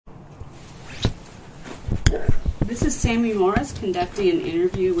This is Sammie Morris conducting an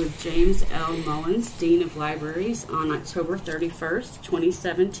interview with James L. Mullins, Dean of Libraries, on October 31st,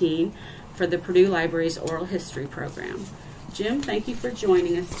 2017, for the Purdue Library's Oral History Program. Jim, thank you for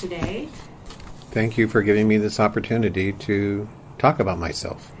joining us today. Thank you for giving me this opportunity to talk about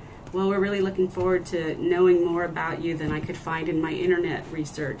myself. Well, we're really looking forward to knowing more about you than I could find in my internet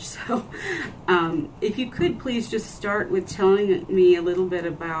research. So if you could please just start with telling me a little bit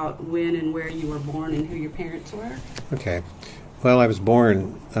about when and where you were born and who your parents were. Okay. Well, I was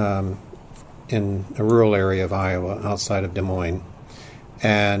born in a rural area of Iowa outside of Des Moines,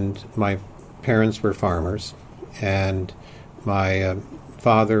 and my parents were farmers, and my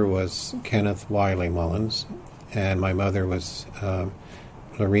father was Kenneth Wiley Mullins, and my mother was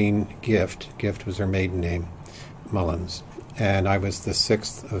Lorene Gift. Gift was her maiden name, Mullins. And I was the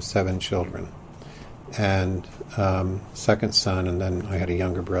sixth of 7 children, and second son, and then I had a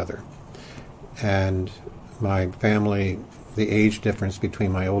younger brother. And my family, the age difference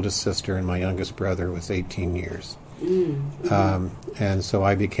between my oldest sister and my youngest brother was 18 years. Mm-hmm. And so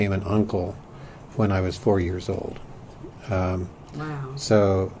I became an uncle when I was 4 years old. Wow.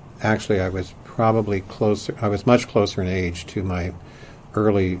 So actually I was probably closer, I was much closer in age to my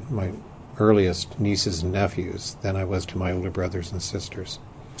earliest nieces and nephews than I was to my older brothers and sisters.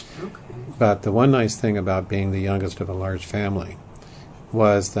 Okay. But the one nice thing about being the youngest of a large family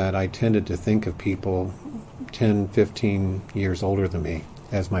was that I tended to think of people 10, 15 years older than me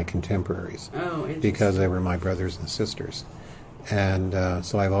as my contemporaries. Oh, because they were my brothers and sisters. And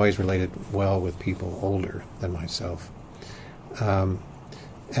so I've always related well with people older than myself.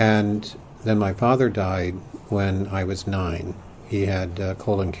 And then my father died when I was 9. He had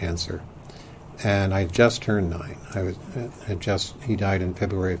colon cancer, and I just turned 9. He died in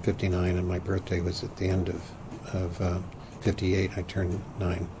February of '59, and my birthday was at the end of '58. I turned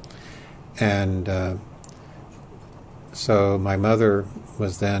 9, and so my mother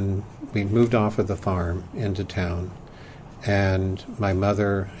was then. We moved off of the farm into town, and my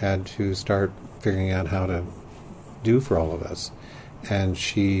mother had to start figuring out how to do for all of us, and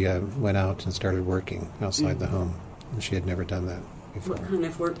she went out and started working outside the home. And she had never done that before. What kind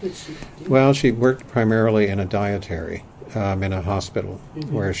of work did she do? Well, she worked primarily in a dietary, in a hospital,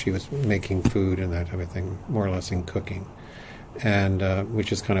 where she was making food and that type of thing, more or less in cooking, and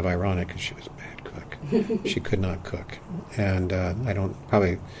which is kind of ironic because she was a bad cook. She could not cook, and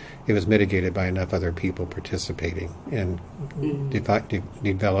it was mitigated by enough other people participating in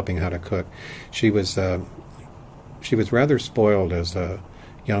developing how to cook. She was rather spoiled as a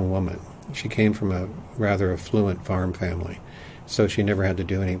young woman. She came from a rather affluent farm family, so she never had to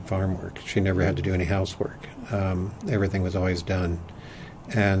do any farm work. She never had to do any housework. Everything was always done.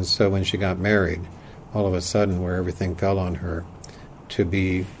 And so when she got married, all of a sudden, where everything fell on her to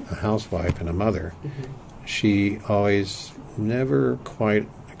be a housewife and a mother, she always never quite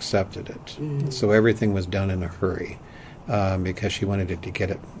accepted it. So everything was done in a hurry because she wanted it to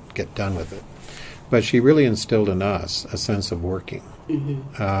get done with it. But she really instilled in us a sense of working.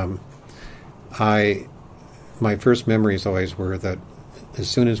 My first memories always were that as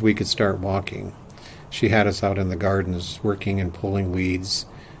soon as we could start walking, she had us out in the gardens working and pulling weeds,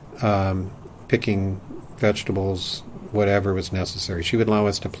 picking vegetables, whatever was necessary. She would allow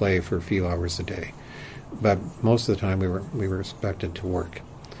us to play for a few hours a day, but most of the time we were expected to work.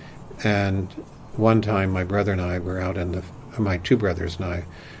 And one time my brother and I were out my 2 brothers and I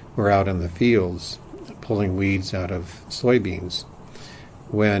were out in the fields pulling weeds out of soybeans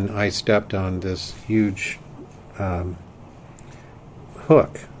when I stepped on this huge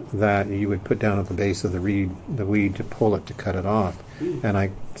hook that you would put down at the base of the weed to pull it, to cut it off. And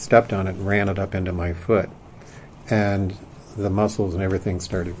I stepped on it and ran it up into my foot. And the muscles and everything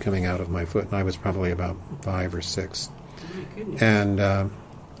started coming out of my foot. And I was probably about 5 or 6. And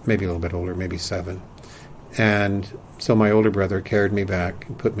maybe a little bit older, maybe 7. And so my older brother carried me back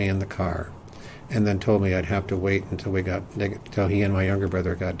and put me in the car, and then told me I'd have to wait until he and my younger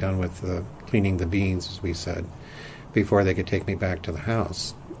brother got done with cleaning the beans, as we said, before they could take me back to the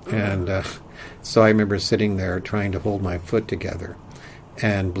house. And so I remember sitting there trying to hold my foot together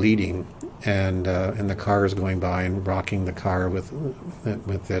and bleeding, and the cars going by and rocking the car with it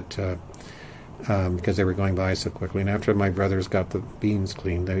because they were going by so quickly. And after my brothers got the beans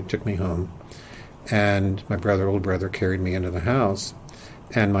cleaned, they took me home, and my older brother carried me into the house.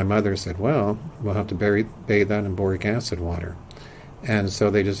 And my mother said, well, we'll have to bathe that in boric acid water. And so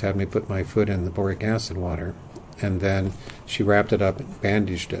they just had me put my foot in the boric acid water. And then she wrapped it up and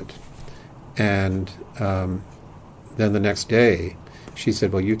bandaged it. And then the next day, she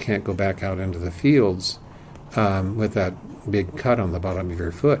said, well, you can't go back out into the fields with that big cut on the bottom of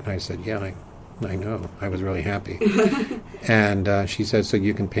your foot. And I said, yeah, I know. I was really happy. And she said, so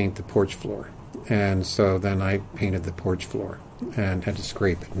you can paint the porch floor. And so then I painted the porch floor and had to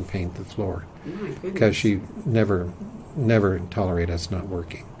scrape it and paint the floor. Because she never tolerated us not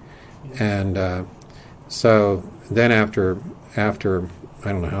working. And so then after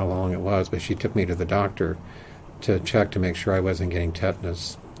I don't know how long it was, but she took me to the doctor to check to make sure I wasn't getting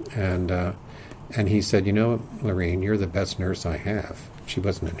tetanus. And he said, you know, Lorraine, you're the best nurse I have. She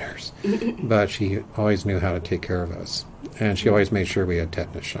wasn't a nurse, but she always knew how to take care of us. And she always made sure we had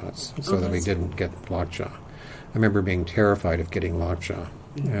tetanus shots so that we didn't get lockjaw. I remember being terrified of getting lockjaw.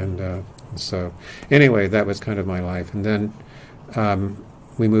 And so anyway, that was kind of my life. And then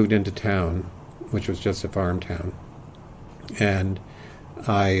we moved into town, which was just a farm town. And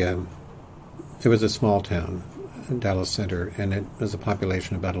it was a small town, Dallas Center, and it was a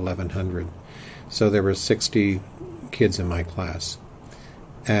population of about 1,100. So there were 60 kids in my class.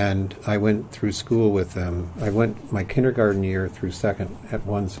 And I went through school with them. I went my kindergarten year through second at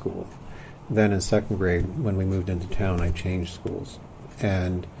one school. Then in second grade, when we moved into town, I changed schools.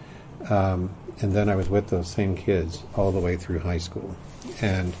 And then I was with those same kids all the way through high school.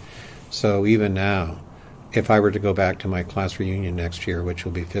 And so even now, if I were to go back to my class reunion next year, which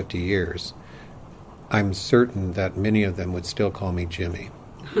will be 50 years, I'm certain that many of them would still call me Jimmy.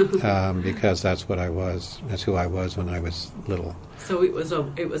 Because that's what I was. That's who I was when I was little. So it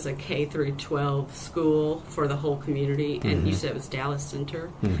was a K through 12 school for the whole community, and you said it was Dallas Center.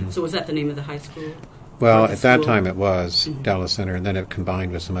 So was that the name of the high school? Well, at that time it was Dallas Center, and then it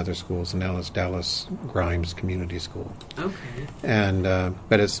combined with some other schools, and now it's Dallas Grimes Community School. Okay. And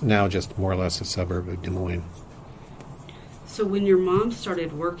but it's now just more or less a suburb of Des Moines. So when your mom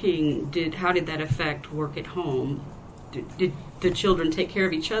started working, how did that affect work at home? Did the children take care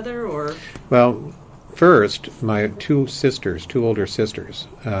of each other, or? Well, first, my two older sisters.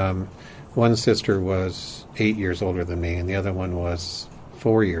 One sister was 8 years older than me, and the other one was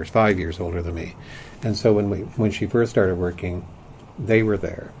 5 years older than me. And so when she first started working, they were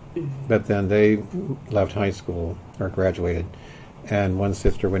there. But then they left high school or graduated, and one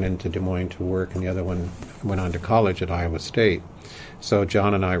sister went into Des Moines to work, and the other one went on to college at Iowa State. So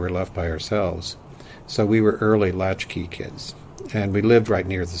John and I were left by ourselves. So we were early latchkey kids, and we lived right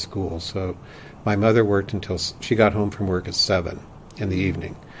near the school. So my mother worked until she got home from work at 7 in the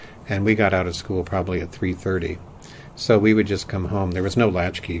evening, and we got out of school probably at 3:30. So we would just come home. There was no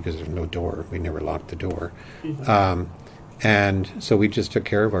latchkey because there was no door. We never locked the door. And so we just took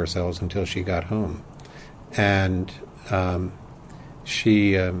care of ourselves until she got home. And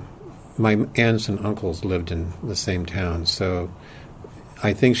my aunts and uncles lived in the same town, so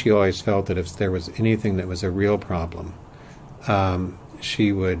I think she always felt that if there was anything that was a real problem,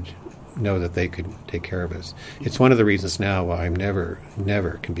 she would know that they could take care of us. It's one of the reasons now why I'm never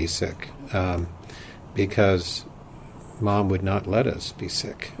can be sick, because Mom would not let us be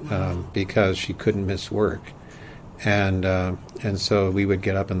sick, because she couldn't miss work. And so we would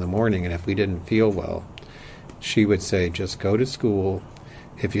get up in the morning, and if we didn't feel well, she would say, just go to school.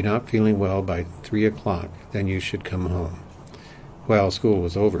 If you're not feeling well by 3 o'clock, then you should come home. Well, school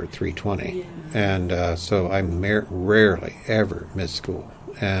was over at 3:20, and so I rarely ever missed school,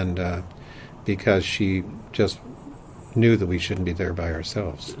 and because she just knew that we shouldn't be there by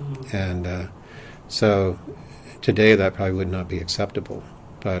ourselves. And so today that probably would not be acceptable,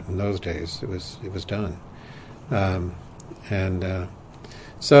 but in those days it was done.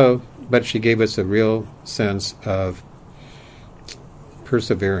 But she gave us a real sense of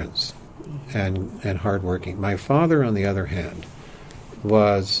perseverance and hard working. My father, on the other hand,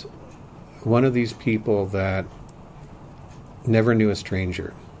 was one of these people that never knew a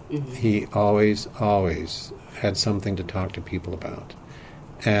stranger. He always had something to talk to people about,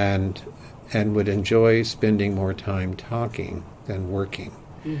 and would enjoy spending more time talking than working,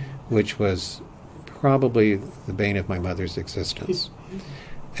 which was probably the bane of my mother's existence.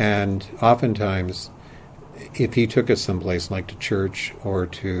 And oftentimes, if he took us someplace like to church or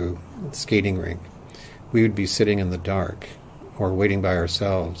to the skating rink, we would be sitting in the dark or waiting by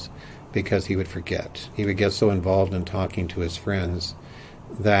ourselves because he would forget. He would get so involved in talking to his friends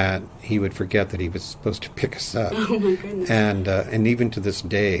that he would forget that he was supposed to pick us up. Oh my goodness. And even to this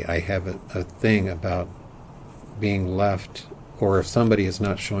day, I have a thing about being left, or if somebody is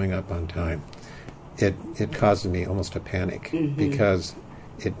not showing up on time, it causes me almost a panic, because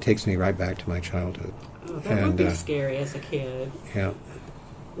it takes me right back to my childhood. Oh, that would be scary as a kid. Yeah.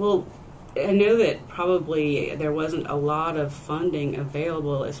 Well, I know that probably there wasn't a lot of funding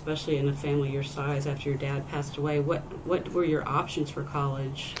available, especially in a family your size, after your dad passed away. What were your options for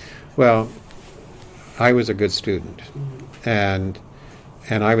college? Well, I was a good student, and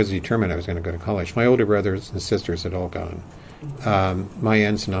and I was determined I was going to go to college. My older brothers and sisters had all gone. My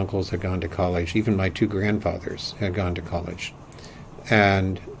aunts and uncles had gone to college. Even my two grandfathers had gone to college.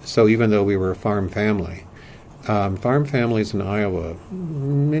 And so even though we were a farm family, farm families in Iowa,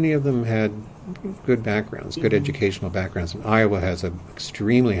 many of them had good backgrounds, good educational backgrounds. And Iowa has an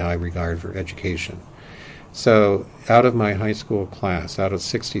extremely high regard for education. So out of my high school class, out of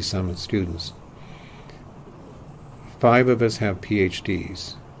 60-some students, 5 of us have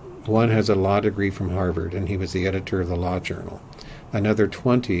PhDs. One has a law degree from Harvard, and he was the editor of the Law Journal. Another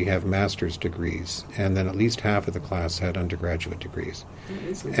 20 have master's degrees, and then at least half of the class had undergraduate degrees.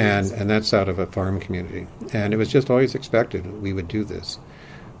 And that's out of a farm community. And it was just always expected that we would do this.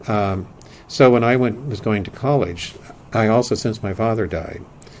 So when I was going to college, I also, since my father died,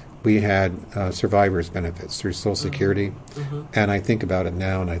 we had survivor's benefits through Social Security. And I think about it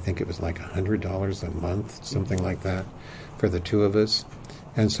now, and I think it was like $100 a month, something like that, for the two of us.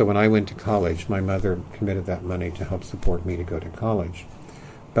 And so when I went to college, my mother committed that money to help support me to go to college.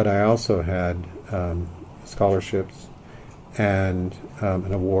 But I also had scholarships and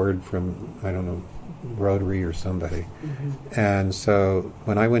an award from, I don't know, Rotary or somebody. And so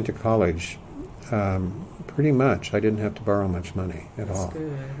when I went to college, pretty much I didn't have to borrow much money at all.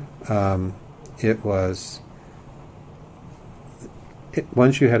 It was...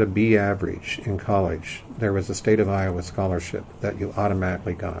 once you had a B average in college, there was a state of Iowa scholarship that you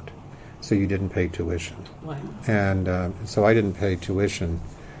automatically got, so you didn't pay tuition. Wow. And so I didn't pay tuition.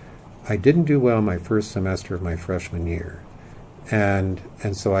 I didn't do well my first semester of my freshman year, and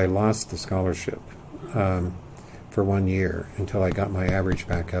so I lost the scholarship for 1 year until I got my average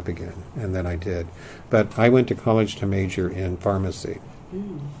back up again, and then I did. But I went to college to major in pharmacy.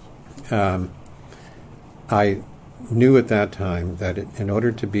 I knew at that time that in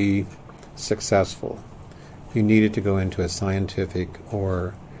order to be successful, you needed to go into a scientific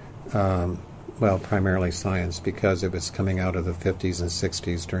or, well, primarily science, because it was coming out of the 50s and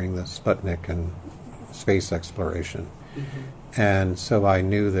 60s during the Sputnik and space exploration. And so I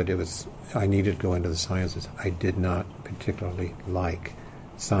knew that I needed to go into the sciences. I did not particularly like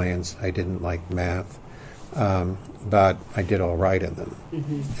science. I didn't like math, but I did all right in them.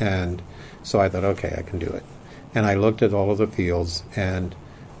 And so I thought, okay, I can do it. And I looked at all of the fields, and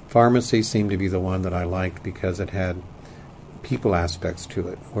pharmacy seemed to be the one that I liked because it had people aspects to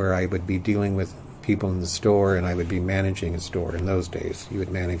it, where I would be dealing with people in the store and I would be managing a store. In those days, you would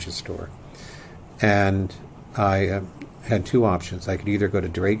manage a store. And I had 2 options. I could either go to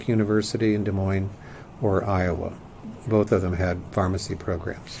Drake University in Des Moines or Iowa. Both of them had pharmacy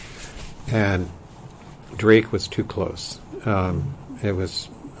programs. And Drake was too close. I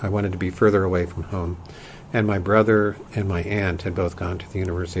wanted to be further away from home. And my brother and my aunt had both gone to the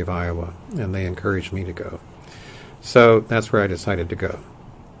University of Iowa, and they encouraged me to go. So that's where I decided to go.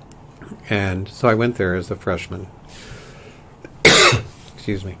 And so I went there as a freshman.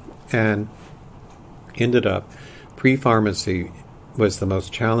 Excuse me. And ended up, pre-pharmacy was the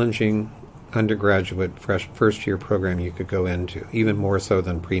most challenging undergraduate first-year program you could go into, even more so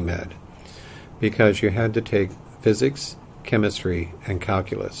than pre-med, because you had to take physics, chemistry, and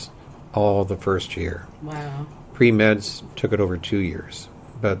calculus all the first year. Wow. Pre-meds took it over 2 years,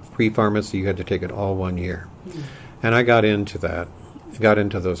 but pre-pharmacy you had to take it all 1 year. And I got into that. I got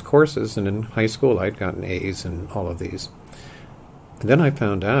into those courses, and in high school I'd gotten A's in all of these. And then I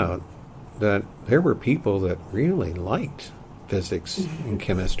found out that there were people that really liked physics and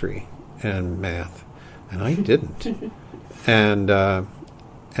chemistry and math, and I didn't. And I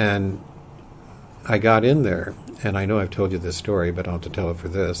got in there, and I know I've told you this story, but I'll have to tell it for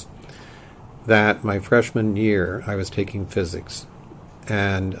this, that my freshman year I was taking physics,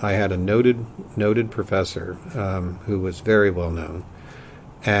 and I had a noted professor who was very well known,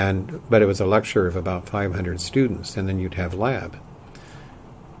 but it was a lecture of about 500 students, and then you'd have lab.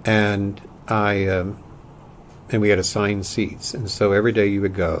 And we had assigned seats, and so every day you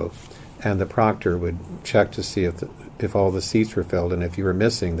would go, and the proctor would check to see if all the seats were filled, and if you were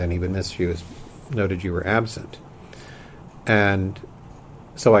missing, then he would miss you as noted you were absent. And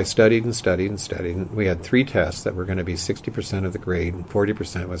so I studied and studied and studied, and we had 3 tests that were going to be 60% of the grade, and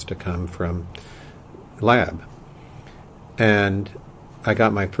 40% was to come from lab. And I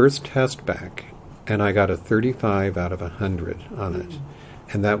got my first test back, and I got a 35 out of 100 on it.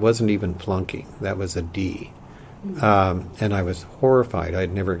 And that wasn't even flunking. That was a D. And I was horrified.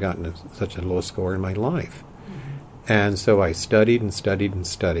 I'd never gotten such a low score in my life. And so I studied and studied and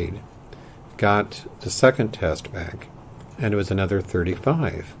studied, got the second test back, and it was another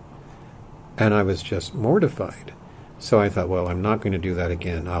 35. And I was just mortified. So I thought, well, I'm not going to do that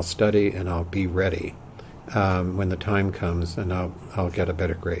again. I'll study and I'll be ready. when the time comes, and I'll get a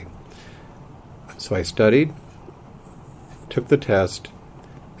better grade. So I studied, took the test,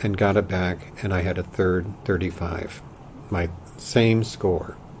 and got it back, and I had a third 35, my same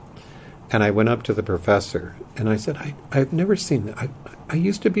score. And I went up to the professor, and I said, I've never seen that. I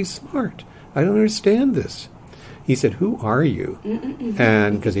used to be smart. I don't understand this. He said, who are you?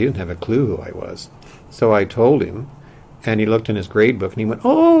 And because he didn't have a clue who I was. So I told him, and he looked in his grade book, and he went,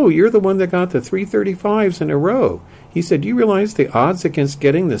 oh, you're the one that got the 335s in a row. He said, do you realize the odds against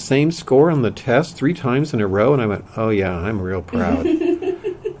getting the same score on the test 3 times in a row? And I went, oh, yeah, I'm real proud.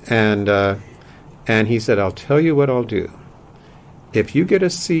 And he said, I'll tell you what I'll do. If you get a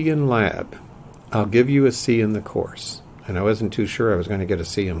C in lab, I'll give you a C in the course. And I wasn't too sure I was going to get a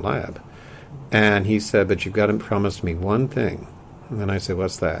C in lab. And he said, but you've got to promise me one thing. And then I said,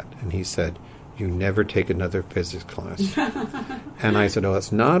 what's that? And he said, you never take another physics class. And I said, oh,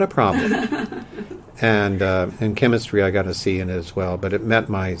 it's not a problem. And in chemistry, I got a C in it as well, but it met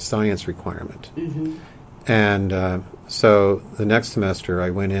my science requirement. And so the next semester, I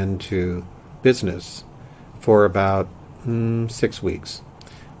went into business for about 6 weeks.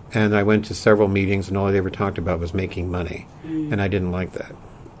 And I went to several meetings, and all they ever talked about was making money. And I didn't like that.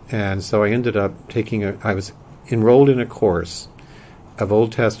 And so I ended up I was enrolled in a course of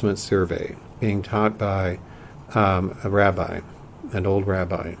Old Testament survey being taught by a rabbi, an old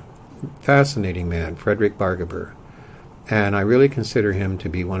rabbi. Fascinating man, Frederick Bargeber. And I really consider him to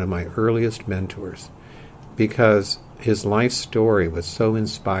be one of my earliest mentors because his life story was so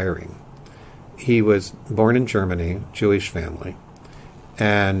inspiring. He was born in Germany, Jewish family,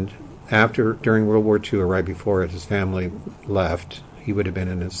 and during World War II, or right before it, his family left. He would have been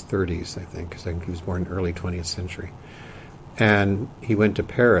in his 30s, I think, because I think he was born in the early 20th century. And he went to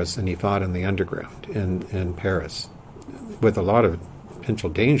Paris, and he fought in the underground in Paris with a lot of potential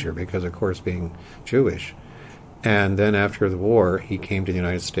danger because, of course, being Jewish. And then after the war, he came to the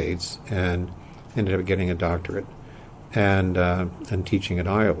United States and ended up getting a doctorate and teaching at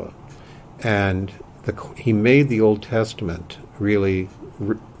Iowa. And he made the Old Testament really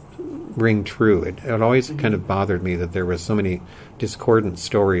ring true. It always kind of bothered me that there were so many discordant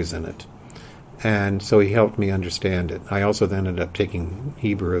stories in it. And so he helped me understand it. I also then ended up taking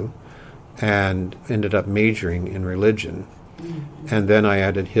Hebrew and ended up majoring in religion. And then I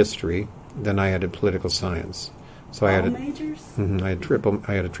added history. Then I added political science. So I added majors?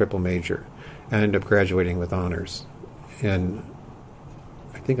 I had a triple major. And ended up graduating with honors. And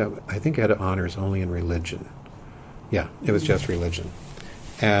I think I had honors only in religion. Yeah, it was just religion.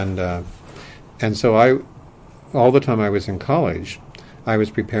 And so all the time I was in college, I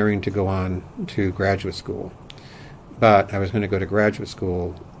was preparing to go on to graduate school. But I was going to go to graduate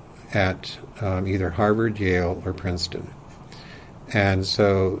school at either Harvard, Yale, or Princeton. And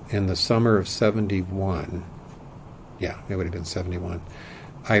so in the summer of 71, yeah, it would have been 71,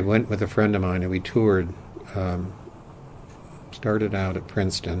 I went with a friend of mine and we toured, started out at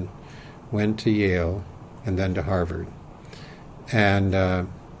Princeton, went to Yale, and then to Harvard. And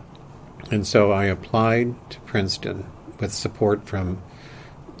so I applied to Princeton with support from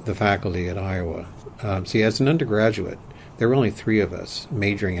the faculty at Iowa. See, as an undergraduate, there were only 3 of us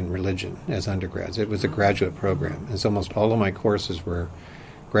majoring in religion as undergrads. It was a graduate program, and so almost all of my courses were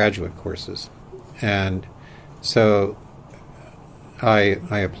graduate courses. And so I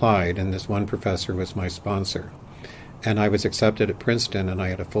applied, and this one professor was my sponsor. And I was accepted at Princeton, and I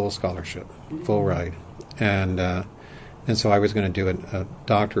had a full scholarship, full ride. And so I was going to do a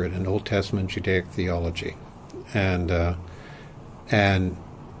doctorate in Old Testament Judaic theology. And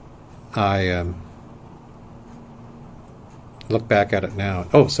I look back at it now.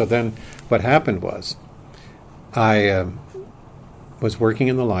 Oh, so then what happened was I was working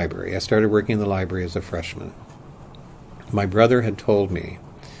in the library. I started working in the library as a freshman. My brother had told me,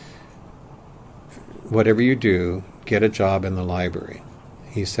 whatever you do, get a job in the library.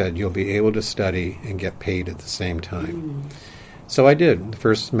 He said, you'll be able to study and get paid at the same time. So I did. The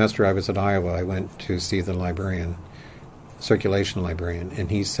first semester I was at Iowa, I went to see the librarian, circulation librarian,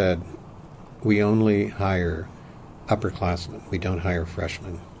 and he said, we only hire upperclassmen. We don't hire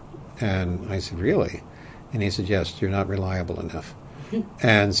freshmen. And I said, really? And he said, yes, you're not reliable enough.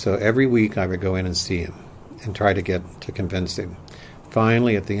 And so every week I would go in and see him and try to convince him.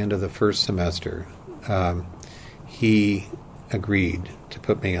 Finally, at the end of the first semester, he agreed to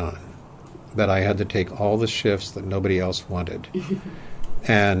put me on. But I had to take all the shifts that nobody else wanted.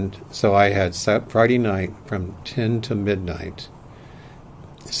 And so I had Friday night from 10 to midnight,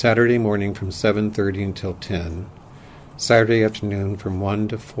 Saturday morning from 7:30 until 10, Saturday afternoon from 1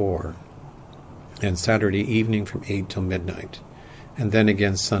 to 4, and Saturday evening from 8 till midnight. and then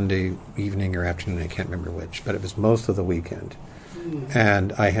again Sunday evening or afternoon, I can't remember which, but it was most of the weekend.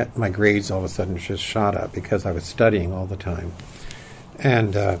 And I had my grades all of a sudden just shot up because I was studying all the time.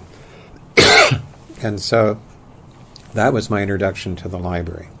 And and so that was my introduction to the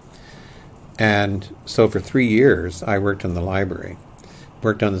library. And so for 3 years, I worked in the library,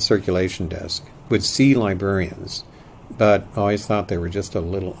 worked on the circulation desk, would see librarians, but always thought they were just a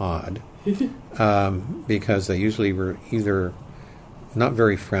little odd because they usually were either not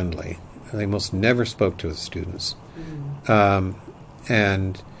very friendly. They most never spoke to the students.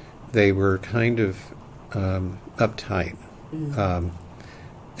 And they were kind of uptight.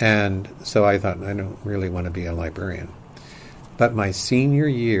 And so I thought, I don't really want to be a librarian. But my senior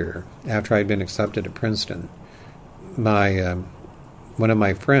year, after I'd been accepted at Princeton, one of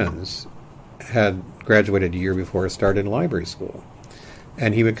my friends had graduated a year before, started library school.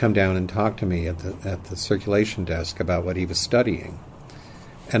 And he would come down and talk to me at the circulation desk about what he was studying.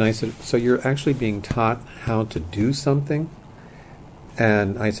 And I said, so you're actually being taught how to do something?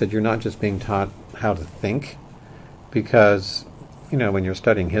 And I said, you're not just being taught how to think? Because, when you're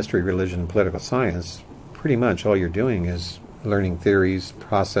studying history, religion, and political science, pretty much all you're doing is learning theories,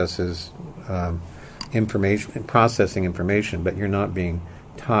 processes, information, processing information, but you're not being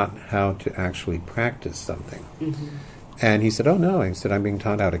taught how to actually practice something. And he said, oh no. He said, I'm being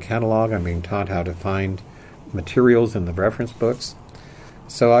taught how to catalog, I'm being taught how to find materials in the reference books.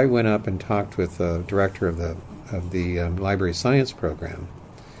 So I went up and talked with the director of the library science program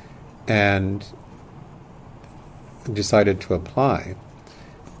and decided to apply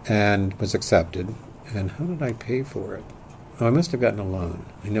and was accepted. And how did I pay for it? Oh, I must have gotten a loan.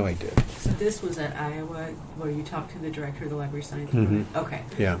 I know I did. So this was at Iowa where you talked to the director of the library science program? Okay.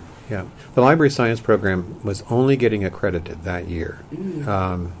 Yeah. The library science program was only getting accredited that year.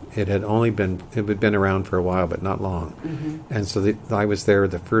 It had been around for a while, but not long. And so I was there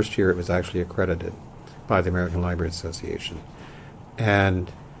the first year it was actually accredited by the American Library Association.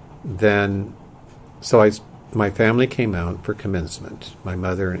 And then, my family came out for commencement, my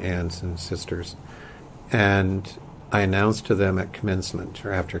mother and aunts and sisters, and I announced to them at commencement,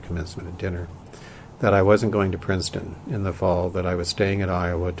 or after commencement at dinner, that I wasn't going to Princeton in the fall, that I was staying at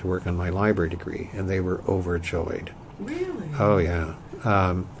Iowa to work on my library degree, and they were overjoyed. Really? Oh, yeah.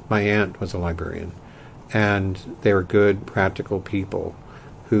 My aunt was a librarian, and they were good, practical people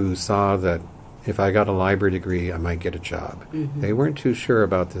who saw that if I got a library degree, I might get a job. They weren't too sure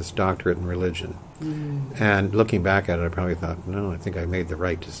about this doctorate in religion. And looking back at it, I probably thought, no, I think I made the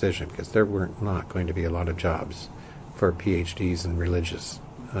right decision, because there were not going to be a lot of jobs for PhDs in religious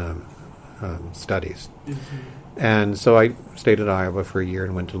studies. And so I stayed at Iowa for a year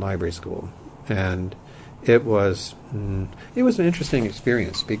and went to library school. And it was an interesting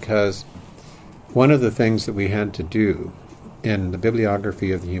experience, because one of the things that we had to do in the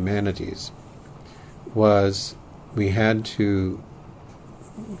bibliography of the humanities was we had to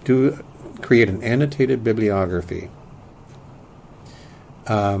create an annotated bibliography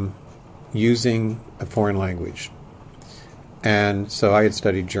using a foreign language. And so I had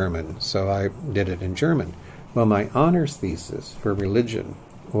studied German, so I did it in German. Well, my honors thesis for religion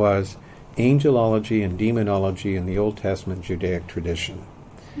was angelology and demonology in the Old Testament Judaic tradition.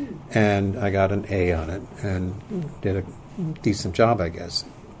 And I got an A on it and did a decent job, I guess.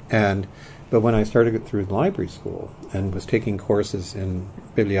 But when I started through library school and was taking courses in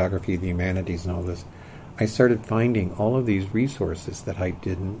bibliography, the humanities, and all this, I started finding all of these resources that I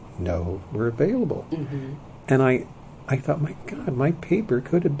didn't know were available. And I thought, my God, my paper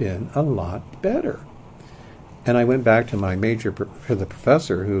could have been a lot better. And I went back to my for the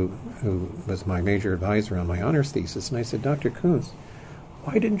professor who was my major advisor on my honors thesis, and I said, Dr. Kuntz,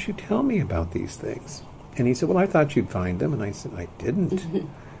 why didn't you tell me about these things? And he said, well, I thought you'd find them. And I said, I didn't.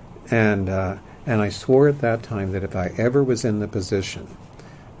 And I swore at that time that if I ever was in the position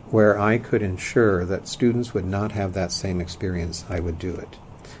where I could ensure that students would not have that same experience, I would do it.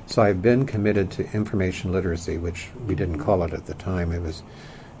 So I've been committed to information literacy, which we didn't call it at the time. It was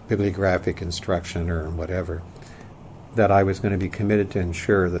bibliographic instruction or whatever, that I was going to be committed to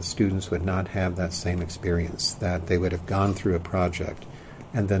ensure that students would not have that same experience, that they would have gone through a project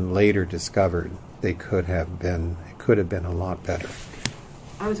and then later discovered it could have been a lot better.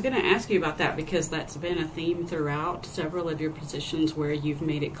 I was going to ask you about that, because that's been a theme throughout several of your positions where you've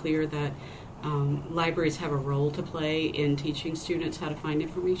made it clear that libraries have a role to play in teaching students how to find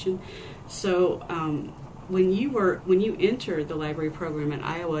information. So when you entered the library program at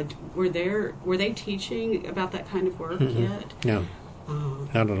Iowa, were they teaching about that kind of work yet? No,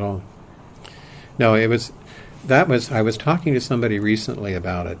 not at all. No, I was talking to somebody recently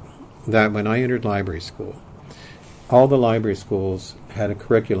about it, that when I entered library school, all the library schools had a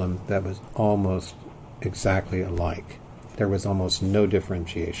curriculum that was almost exactly alike. There was almost no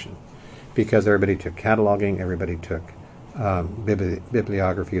differentiation because everybody took cataloging, everybody took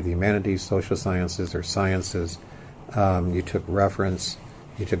bibliography of the humanities, social sciences, or sciences. You took reference.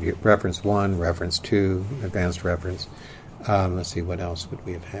 You took reference 1, reference 2, advanced reference. Let's see, what else would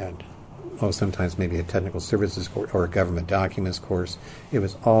we have had? Oh, sometimes maybe a technical services course or a government documents course. It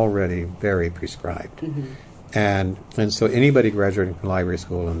was already very prescribed. Mm-hmm. And so anybody graduating from library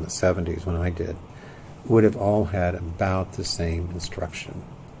school in the 70s, when I did, would have all had about the same instruction.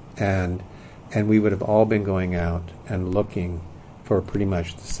 And we would have all been going out and looking for pretty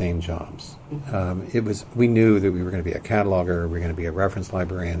much the same jobs. Mm-hmm. We knew that we were going to be a cataloger, we were going to be a reference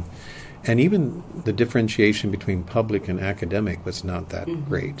librarian, and even the differentiation between public and academic was not that mm-hmm.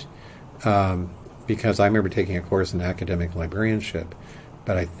 great. Because I remember taking a course in academic librarianship,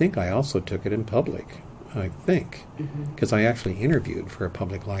 but I think I also took it in public. I think, because I actually interviewed for a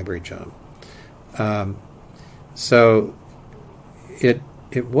public library job. So it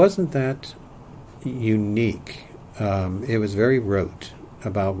wasn't that unique. It was very rote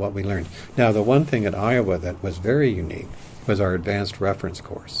about what we learned. Now, the one thing at Iowa that was very unique was our advanced reference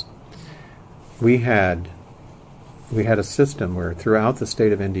course. We had a system where throughout the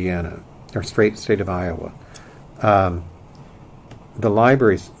state of Indiana, or state of Iowa, the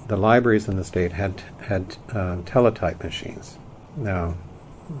libraries in the state had teletype machines. Now,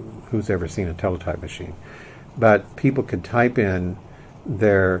 who's ever seen a teletype machine? But people could type in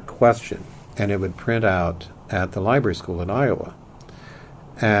their question, and it would print out at the library school in Iowa.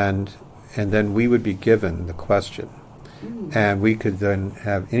 And then we would be given the question, and we could then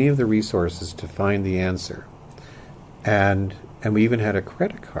have any of the resources to find the answer. And we even had a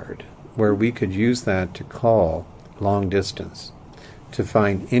credit card where we could use that to call long distance to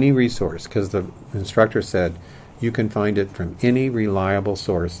find any resource, because the instructor said you can find it from any reliable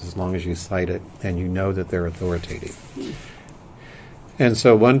source as long as you cite it and you know that they're authoritative. And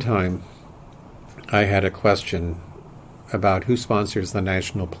so one time I had a question about who sponsors the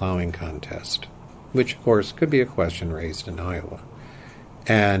National Plowing Contest, which of course could be a question raised in Iowa.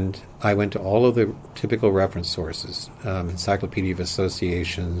 And I went to all of the typical reference sources, Encyclopedia of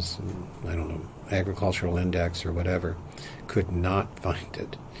Associations, I don't know, Agricultural Index or whatever, could not find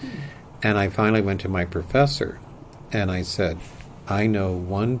it. And I finally went to my professor and I said, I know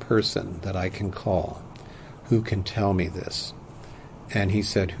one person that I can call who can tell me this. And he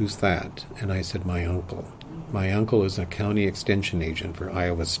said, who's that? And I said, my uncle. My uncle is a county extension agent for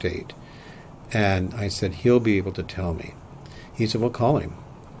Iowa State. And I said, he'll be able to tell me. He said, well, call him.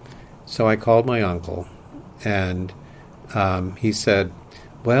 So I called my uncle, and he said,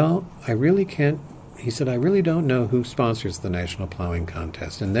 well, I really can't. He said, I really don't know who sponsors the National Plowing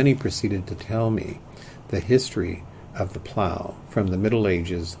Contest. And then he proceeded to tell me the history of the plow from the Middle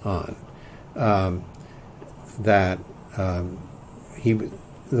Ages on. The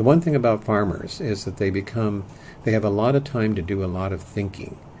one thing about farmers is that they have a lot of time to do a lot of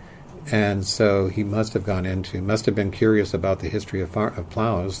thinking. And so he must have been curious about the history of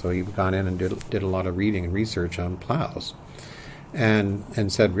plows, so he gone in and did a lot of reading and research on plows.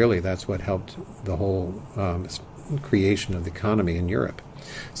 And said, really, that's what helped the whole creation of the economy in Europe.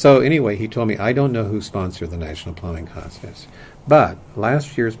 So anyway, he told me, I don't know who sponsored the National Plowing Contest, but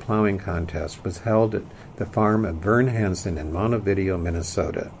last year's plowing contest was held at the farm of Vern Hansen in Montevideo,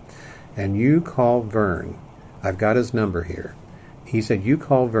 Minnesota. And you call Vern. I've got his number here. He said, you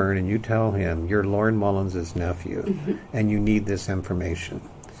call Vern and you tell him you're Lauren Mullins' nephew and you need this information.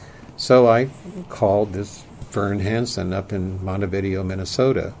 So I called this Vern Hansen up in Montevideo,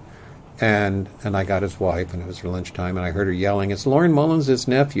 Minnesota, and I got his wife, and it was lunchtime, and I heard her yelling, it's Lauren Mullins'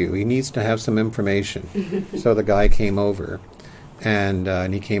 nephew. He needs to have some information. So the guy came over,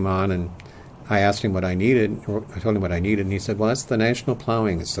 and he came on, and I asked him what I needed, or I told him what I needed, and he said, well, that's the National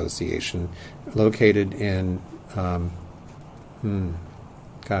Plowing Association, located in the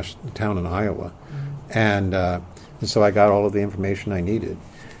town in Iowa. And so I got all of the information I needed.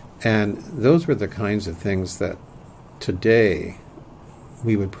 And those were the kinds of things that today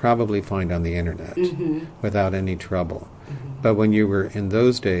we would probably find on the internet without any trouble. But when you were in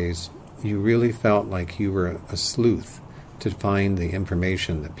those days, you really felt like you were a sleuth to find the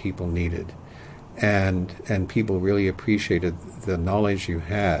information that people needed. And people really appreciated the knowledge you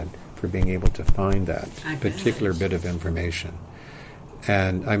had for being able to find that particular bit of information.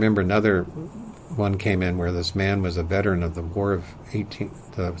 And I remember another one came in where this man was a veteran of the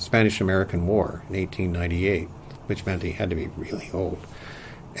the Spanish-American War in 1898, which meant he had to be really old.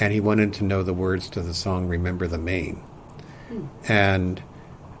 And he wanted to know the words to the song "Remember the Maine." And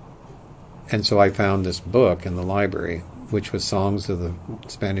And so I found this book in the library, which was Songs of the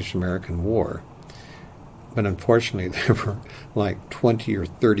Spanish-American War. But unfortunately, there were like 20 or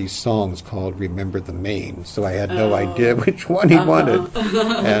 30 songs called Remember the Maine, so I had no idea which one he wanted.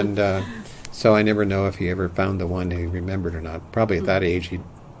 And so I never know if he ever found the one he remembered or not. Probably at that age,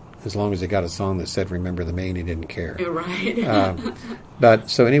 as long as he got a song that said Remember the Maine, he didn't care. Right. But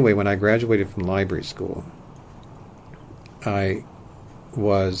so anyway, when I graduated from library school, I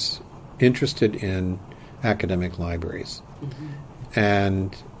was interested in academic libraries.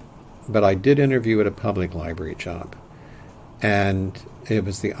 But I did interview at a public library job, and it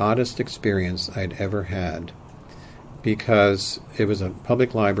was the oddest experience I'd ever had, because it was a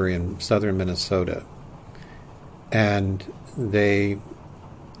public library in southern Minnesota, and they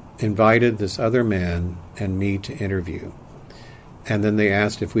invited this other man and me to interview, and then they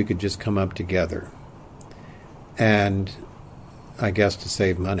asked if we could just come up together, and I guess to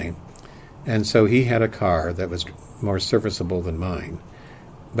save money. And so he had a car that was more serviceable than mine,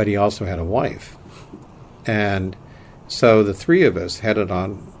 but he also had a wife. And so the three of us headed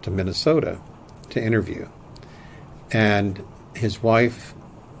on to Minnesota to interview. And his wife,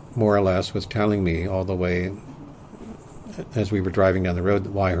 more or less, was telling me all the way as we were driving down the road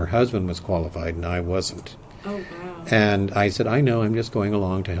why her husband was qualified and I wasn't. Oh, wow. And I said, I know, I'm just going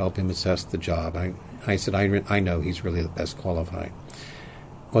along to help him assess the job. I said, I know he's really the best qualified.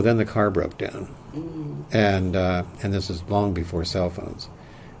 Well, then the car broke down. And this is long before cell phones.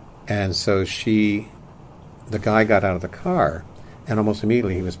 And so the guy got out of the car, and almost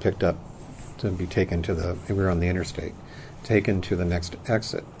immediately he was picked up to be taken we were on the interstate, taken to the next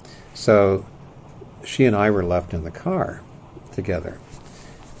exit. So she and I were left in the car together.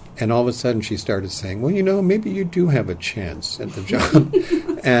 And all of a sudden she started saying, well, maybe you do have a chance at the job.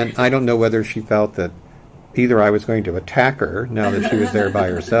 And I don't know whether she felt that either I was going to attack her now that she was there by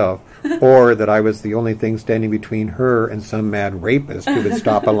herself, or that I was the only thing standing between her and some mad rapist who would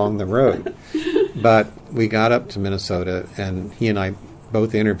stop along the road. But we got up to Minnesota, and he and I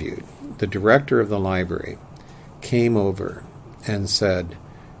both interviewed. The director of the library came over and said,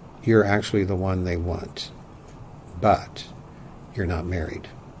 you're actually the one they want, but you're not married.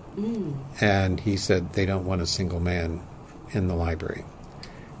 And he said they don't want a single man in the library.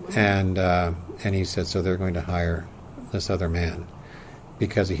 And he said, so they're going to hire this other man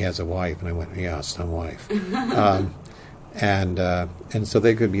because he has a wife. And I went, yeah, some wife. And so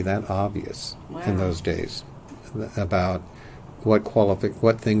they could be that obvious in those days about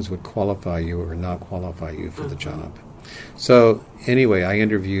what things would qualify you or not qualify you for the job. So anyway, I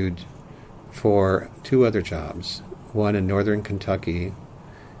interviewed for 2 other jobs, one in northern Kentucky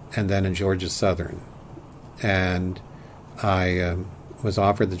and then in Georgia Southern. And I was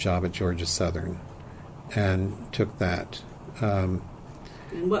offered the job at Georgia Southern and took that. And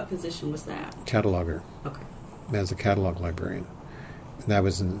what position was that? Cataloger. Okay. As a catalog librarian. And that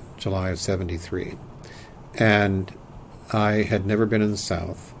was in July of 73. And I had never been in the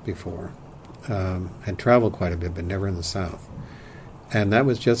South before. Had traveled quite a bit, but never in the South. And that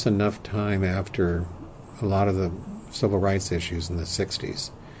was just enough time after a lot of the civil rights issues in the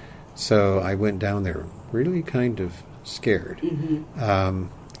 60s. So I went down there really kind of scared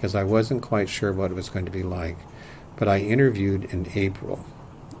because I wasn't quite sure what it was going to be like. But I interviewed in April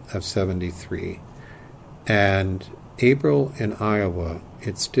of 73. And April in Iowa,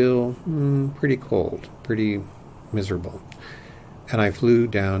 it's still pretty cold, pretty miserable. And I flew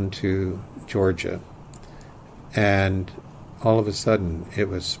down to Georgia, and all of a sudden it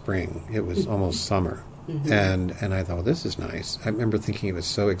was spring. It was almost summer. And I thought, this is nice. I remember thinking it was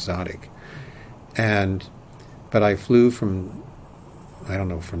so exotic. But I flew from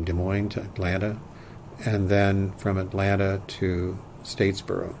Des Moines to Atlanta, and then from Atlanta to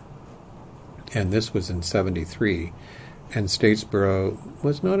Statesboro. And this was in 73. And Statesboro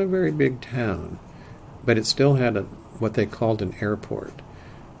was not a very big town, but it still had what they called an airport.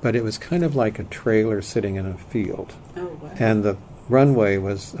 But it was kind of like a trailer sitting in a field. Oh, wow. And the runway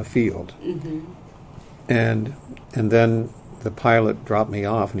was a field. And then the pilot dropped me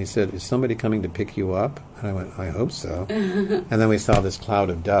off, and he said, is somebody coming to pick you up? And I went, I hope so. And then we saw this cloud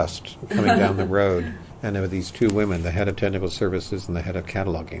of dust coming down the road, and there were these 2 women, the head of technical services and the head of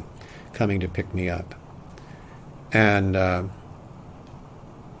cataloging, coming to pick me up. And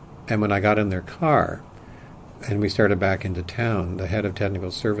when I got in their car and we started back into town, the head of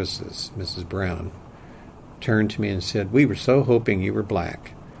technical services, Mrs. Brown, turned to me and said, we were so hoping you were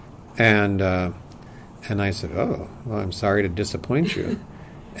black. And I said, oh, well, I'm sorry to disappoint you.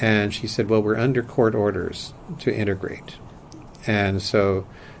 And she said, well, we're under court orders to integrate. And so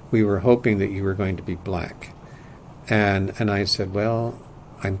we were hoping that you were going to be black. And I said, well,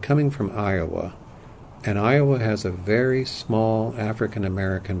 I'm coming from Iowa, and Iowa has a very small African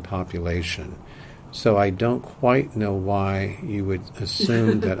American population, so I don't quite know why you would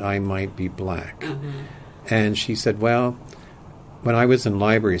assume that I might be black. And she said, well, when I was in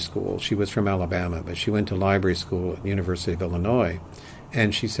library school, she was from Alabama, but she went to library school at the University of Illinois,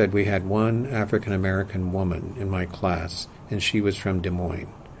 and she said we had one African American woman in my class, and she was from Des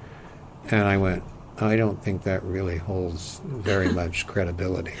Moines. And I went, I don't think that really holds very much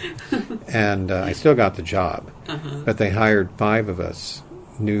credibility. And I still got the job. But they hired 5 of us,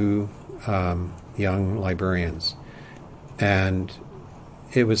 new young librarians. And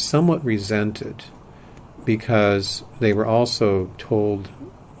it was somewhat resented because they were also told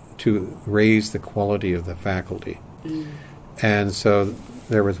to raise the quality of the faculty. And so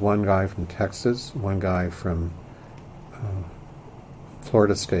there was one guy from Texas, one guy from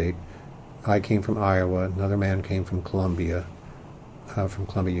Florida State. I came from Iowa. Another man came from Columbia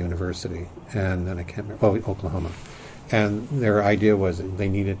University, and then I can't remember. Oh, Oklahoma. And their idea was that they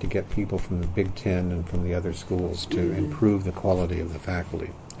needed to get people from the Big Ten and from the other schools to improve the quality of the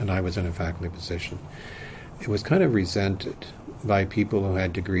faculty. And I was in a faculty position. It was kind of resented by people who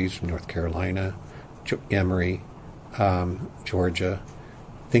had degrees from North Carolina, Emory, Georgia,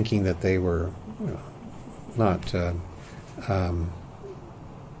 thinking that they were not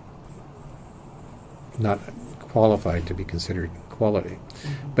qualified to be considered quality.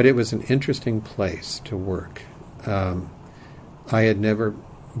 But it was an interesting place to work. I had never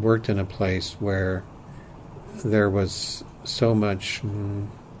worked in a place where there was so much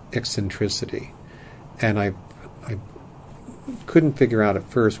eccentricity. And I couldn't figure out at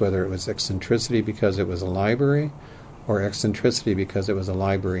first whether it was eccentricity because it was a library or eccentricity because it was a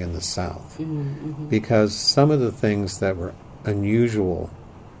library in the South. Because some of the things that were unusual,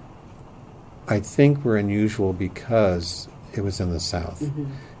 I think were unusual because it was in the South.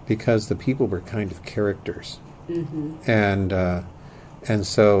 Because the people were kind of characters. And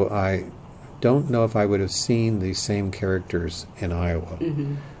so I don't know if I would have seen these same characters in Iowa.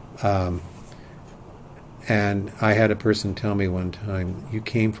 And I had a person tell me one time, you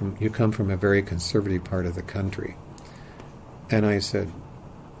come from a very conservative part of the country. And I said,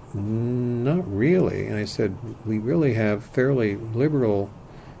 not really. And I said, we really have fairly liberal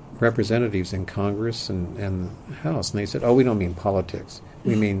representatives in Congress and the House. And they said, oh, we don't mean politics.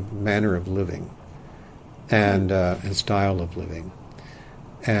 We mean manner of living and style of living.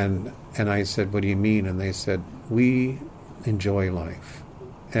 And I said, what do you mean? And they said, we enjoy life.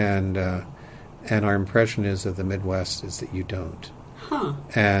 And our impression is of the Midwest is that you don't.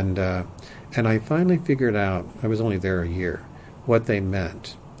 And I finally figured out, I was only there a year, what they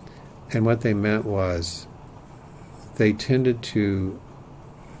meant. And what they meant was they tended to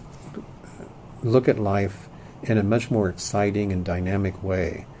look at life in a much more exciting and dynamic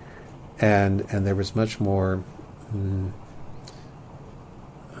way. And there was much more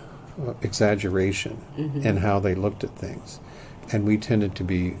exaggeration in how they looked at things. And we tended to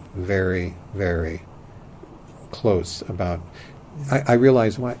be very, very close about... I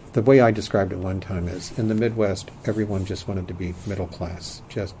realized the way I described it one time is, in the Midwest, everyone just wanted to be middle class,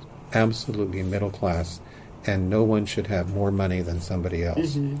 just absolutely middle class, and no one should have more money than somebody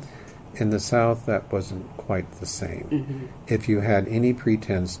else. In the South, that wasn't quite the same. If you had any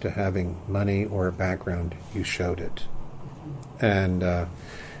pretense to having money or a background, you showed it. And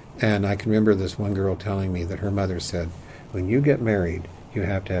I can remember this one girl telling me that her mother said, when you get married, you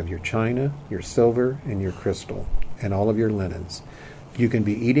have to have your china, your silver, and your crystal, and all of your linens. You can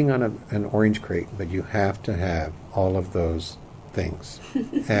be eating on an orange crate, but you have to have all of those things.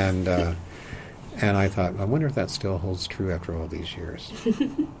 And I thought, I wonder if that still holds true after all these years.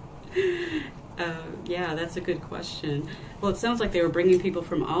 Yeah, that's a good question. Well, it sounds like they were bringing people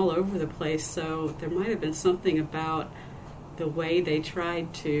from all over the place, so there might have been something about the way they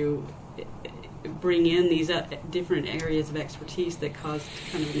tried to bring in these different areas of expertise that caused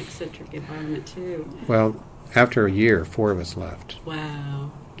kind of an eccentric environment, too. Well, after a year, 4 of us left.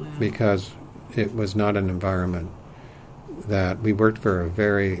 Wow. Because it was not an environment that... We worked for a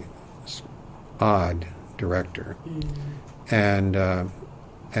very odd director. And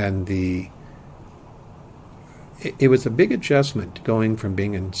it was a big adjustment going from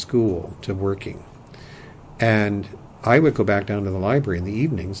being in school to working. And I would go back down to the library in the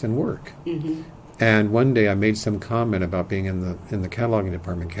evenings and work. And one day I made some comment about being in the cataloging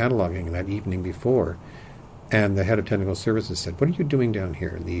department, cataloging that evening before. And the head of technical services said, what are you doing down here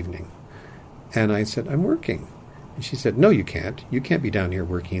in the evening? And I said, I'm working. And she said, no, you can't. You can't be down here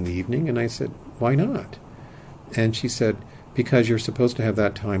working in the evening. And I said, why not? And she said, because you're supposed to have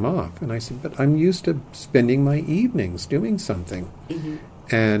that time off. And I said, but I'm used to spending my evenings doing something.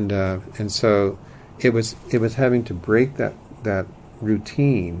 And so it was having to break that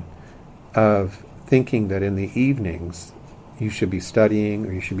routine of thinking that in the evenings you should be studying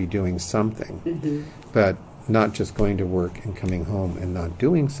or you should be doing something, but not just going to work and coming home and not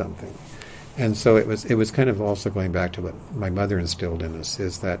doing something. And so it was kind of also going back to what my mother instilled in us,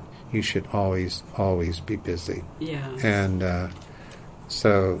 is that you should always be busy. Yeah. And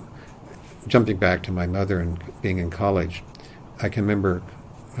so jumping back to my mother and being in college, I can remember,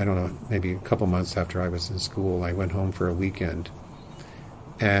 I don't know, maybe a couple months after I was in school, I went home for a weekend,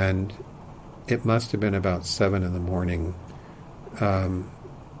 and it must have been about 7 in the morning on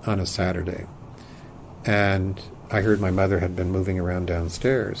a Saturday. And I heard my mother had been moving around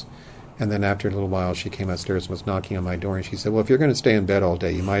downstairs. And then after a little while, she came upstairs and was knocking on my door, and she said, well, if you're going to stay in bed all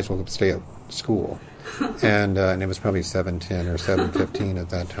day, you might as well stay at school. And it was probably 7:10 or 7:15 at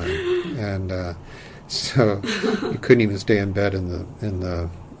that time. And so you couldn't even stay in bed in the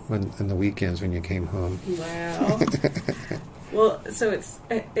weekends when you came home. Wow. Well, so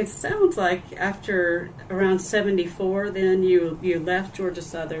it sounds like after around 74, then you left Georgia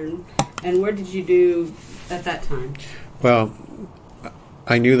Southern, and where did you do at that time? Well,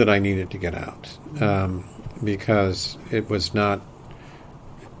 I knew that I needed to get out because it was not,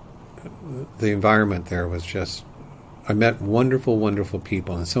 the environment there was just, I met wonderful, wonderful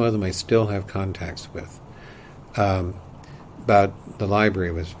people, and some of them I still have contacts with. But the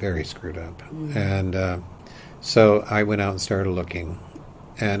library was very screwed up. And so I went out and started looking.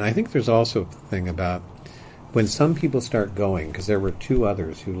 And I think there's also a thing about when some people start going, because there were 2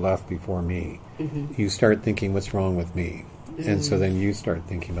 others who left before me, you start thinking, what's wrong with me? And so then you start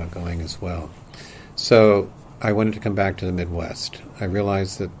thinking about going as well. So I wanted to come back to the Midwest. I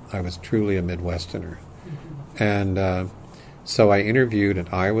realized that I was truly a Midwesterner. And so I interviewed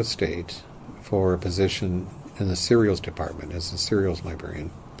at Iowa State for a position in the serials department as a serials librarian,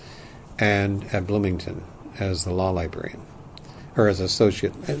 and at Bloomington as the law librarian, or as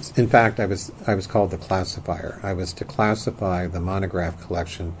associate. In fact, I was called the classifier. I was to classify the monograph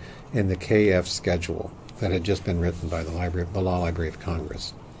collection in the KF schedule that had just been written by the Law Library of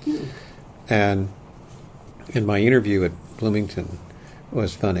Congress. And in my interview at Bloomington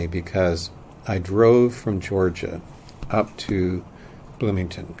was funny because I drove from Georgia up to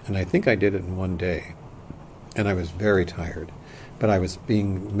Bloomington, and I think I did it in one day, and I was very tired. But I was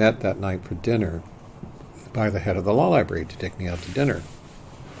being met that night for dinner by the head of the law library to take me out to dinner.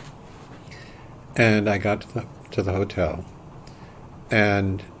 And I got to the hotel,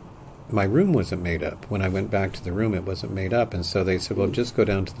 and my room wasn't made up. When I went back to the room, it wasn't made up, and so they said, well, just go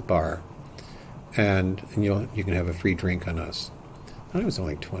down to the bar, and you can have a free drink on us. I was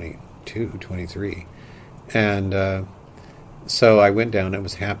only 22, 23. And so I went down, it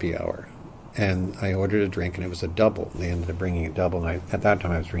was happy hour, and I ordered a drink, and it was a double. They ended up bringing a double, and at that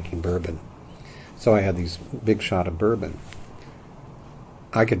time I was drinking bourbon. So I had these big shot of bourbon.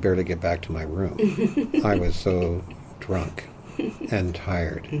 I could barely get back to my room. I was so drunk and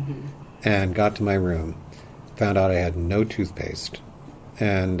tired. And got to my room, found out I had no toothpaste.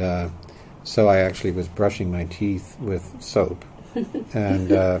 And so I actually was brushing my teeth with soap.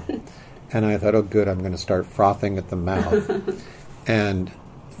 And I thought, oh, good, I'm going to start frothing at the mouth. And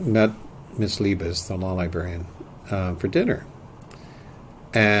met Miss Liebes, the law librarian, for dinner.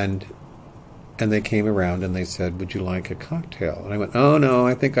 And they came around and they said, would you like a cocktail? And I went, oh, no,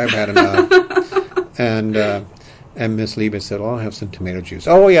 I think I've had enough. And Miss Liebes said, well, I'll have some tomato juice.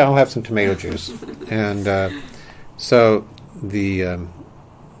 Oh, yeah, I'll have some tomato juice. And so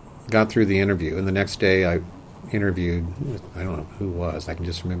got through the interview. And the next day I interviewed, I don't know who it was. I can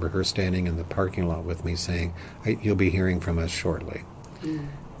just remember her standing in the parking lot with me saying, you'll be hearing from us shortly.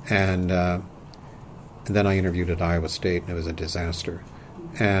 And then I interviewed at Iowa State, and it was a disaster.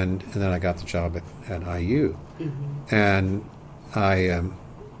 And then I got the job at IU. And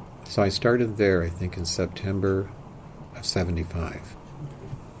so I started there, I think, in September of 75.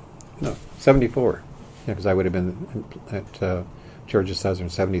 No, 74. Yeah, because I would have been at Georgia Southern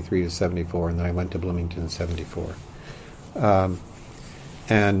 73 to 74, and then I went to Bloomington in 74.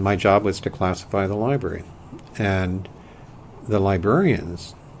 And my job was to classify the library. And the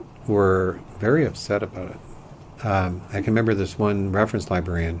librarians were very upset about it. I can remember this one reference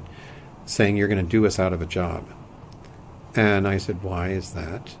librarian saying, you're going to do us out of a job. And I said, why is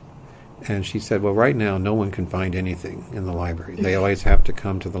that? And she said, well, right now no one can find anything in the library. They always have to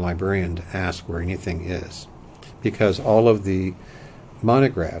come to the librarian to ask where anything is, because all of the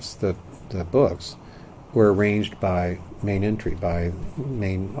monographs, the books, were arranged by main entry, by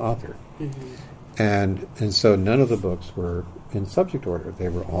main author. And so none of the books were in subject order. They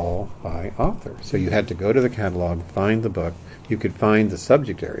were all by author. So you had to go to the catalog, find the book. You could find the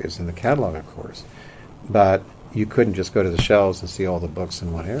subject areas in the catalog, of course, but you couldn't just go to the shelves and see all the books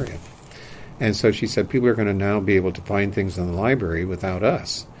in one area. And so she said, people are going to now be able to find things in the library without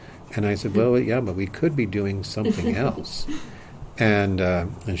us. And I said, well, yeah, but we could be doing something else. And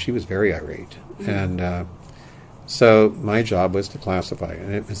she was very irate. And so my job was to classify.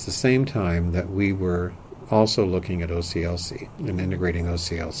 And it was the same time that we were also looking at OCLC and integrating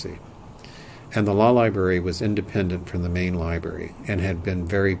OCLC. And the law library was independent from the main library and had been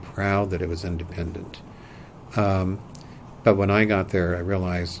very proud that it was independent. But when I got there, I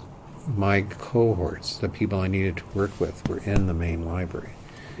realized my cohorts, the people I needed to work with, were in the main library.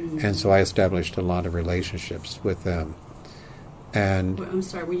 And so I established a lot of relationships with them. And I'm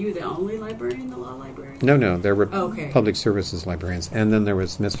sorry, were you the only librarian in the law library? No, there were public services librarians. And then there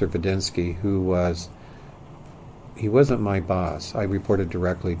was Mr. Vadinsky, he wasn't my boss. I reported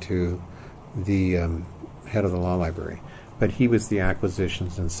directly to the head of the law library. But he was the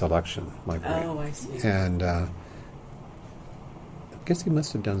acquisitions and selection librarian. Oh, I see. And I guess he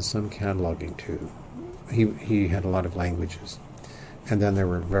must have done some cataloging too. He had a lot of languages. And then there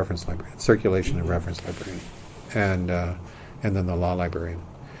were reference librarians, circulation and reference librarian, and then the law librarian.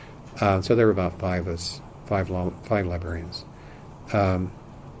 So there were about five librarians. And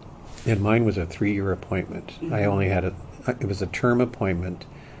mine was a 3-year appointment. I only had it was a term appointment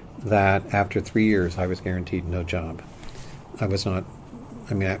that after 3 years I was guaranteed no job. I was not,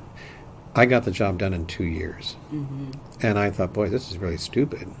 I got the job done in 2 years. And I thought, boy, this is really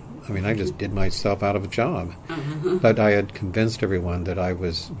stupid. I just did myself out of a job. But I had convinced everyone that I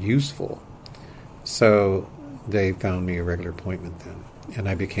was useful. So they found me a regular appointment then. And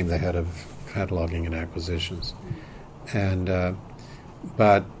I became the head of cataloging and acquisitions. And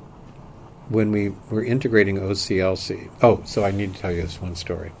but when we were integrating OCLC, so I need to tell you this one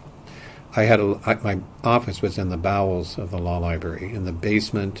story. I had my office was in the bowels of the law library, in the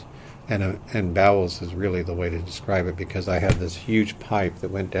basement, and bowels is really the way to describe it, because I had this huge pipe that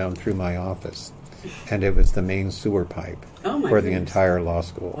went down through my office, and it was the main sewer pipe for the entire law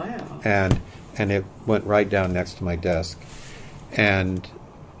school. Wow. And it went right down next to my desk, and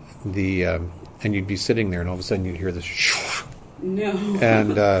and you'd be sitting there, and all of a sudden you'd hear this shoo.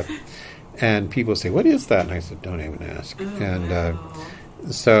 No. And people say, "What is that?" And I said, "Don't even ask." Wow.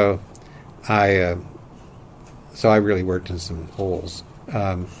 So I really worked in some holes.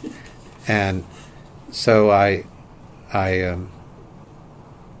 And so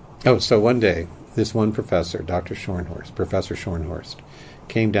so one day, this one professor, Professor Schornhorst,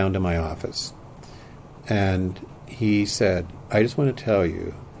 came down to my office, and he said, "I just want to tell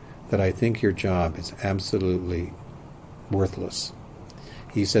you that I think your job is absolutely worthless."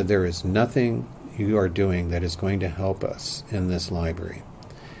 He said, "There is nothing you are doing that is going to help us in this library."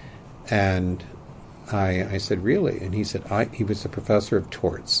 And I said, "Really?" And he said, he was a professor of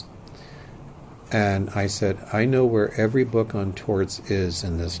torts. And I said, "I know where every book on torts is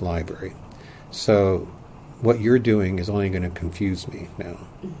in this library. So what you're doing is only going to confuse me now."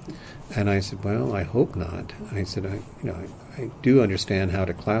 And I said, "Well, I hope not." I said, I do understand how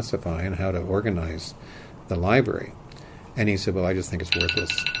to classify and how to organize the library." And he said, "Well, I just think it's worthless."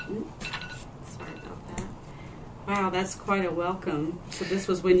 Sorry about that. Wow, that's quite a welcome. So this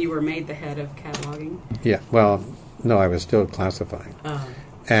was when you were made the head of cataloging? Yeah, well, no, I was still classifying. Oh.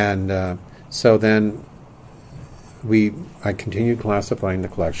 And so then I continued classifying the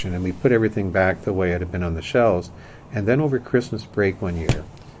collection, and we put everything back the way it had been on the shelves. And then over Christmas break one year,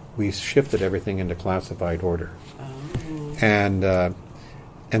 we shifted everything into classified order. Oh. And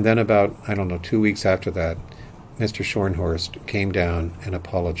then about, 2 weeks after that, Mr. Schornhorst came down and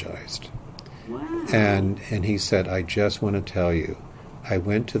apologized. Wow. And he said, "I just want to tell you, I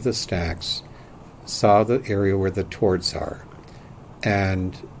went to the stacks, saw the area where the torts are,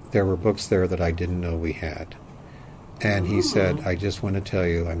 and there were books there that I didn't know we had." And he said, "I just want to tell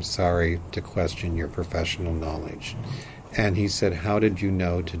you, I'm sorry to question your professional knowledge." And he said, "How did you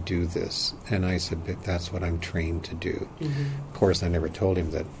know to do this?" And I said, "That's what I'm trained to do." Of course, I never told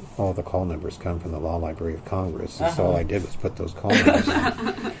him that all the call numbers come from the Law Library of Congress. And so all I did was put those call numbers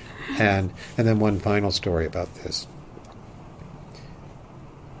in. And then one final story about this.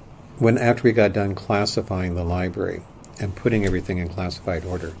 After we got done classifying the library and putting everything in classified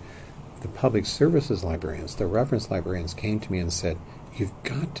order, the public services librarians, the reference librarians, came to me and said, "You've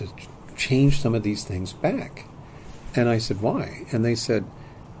got to change some of these things back." And I said, "Why?" And they said,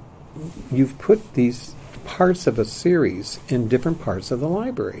 "You've put these parts of a series in different parts of the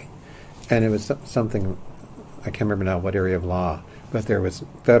library." And it was something, I can't remember now what area of law, but there was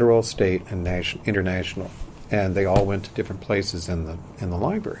federal, state, and international. and they all went to different places in the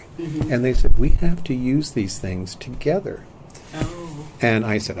library. Mm-hmm. And they said, we have to use these things together. Oh. And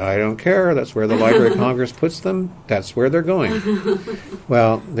I said, I don't care. That's where the Library of Congress puts them. That's where they're going.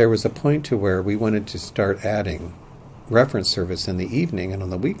 Well, there was a point to where we wanted to start adding reference service in the evening and on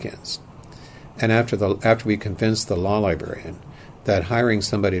the weekends. And after we convinced the law librarian that hiring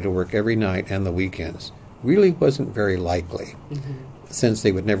somebody to work every night and the weekends really wasn't very likely, Mm-hmm. since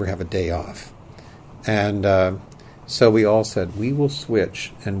they would never have a day off. And so we all said, we will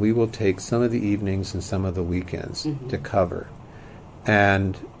switch, and we will take some of the evenings and some of the weekends Mm-hmm. to cover.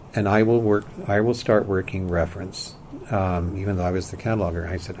 And I will start working reference. Even though I was the cataloger,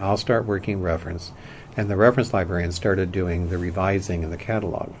 I said, I'll start working reference. And the reference librarian started doing the revising in the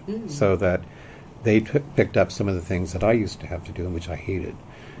catalog, Mm. so that they picked up some of the things that I used to have to do, which I hated.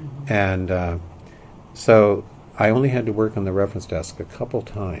 Mm-hmm. And so I only had to work on the reference desk a couple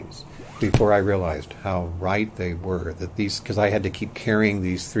times before I realized how right they were, that these, because I had to keep carrying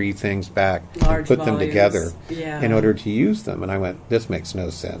these three things back Large and put them volumes. together Yeah. in order to use them. And I went, this makes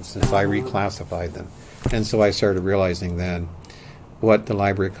no sense. And so I reclassified them. And so I started realizing then what the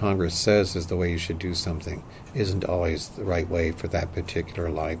Library of Congress says is the way you should do something isn't always the right way for that particular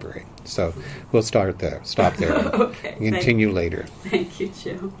library. So we'll start there, stop there, Okay. and continue later. Thank you,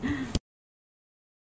 Jim.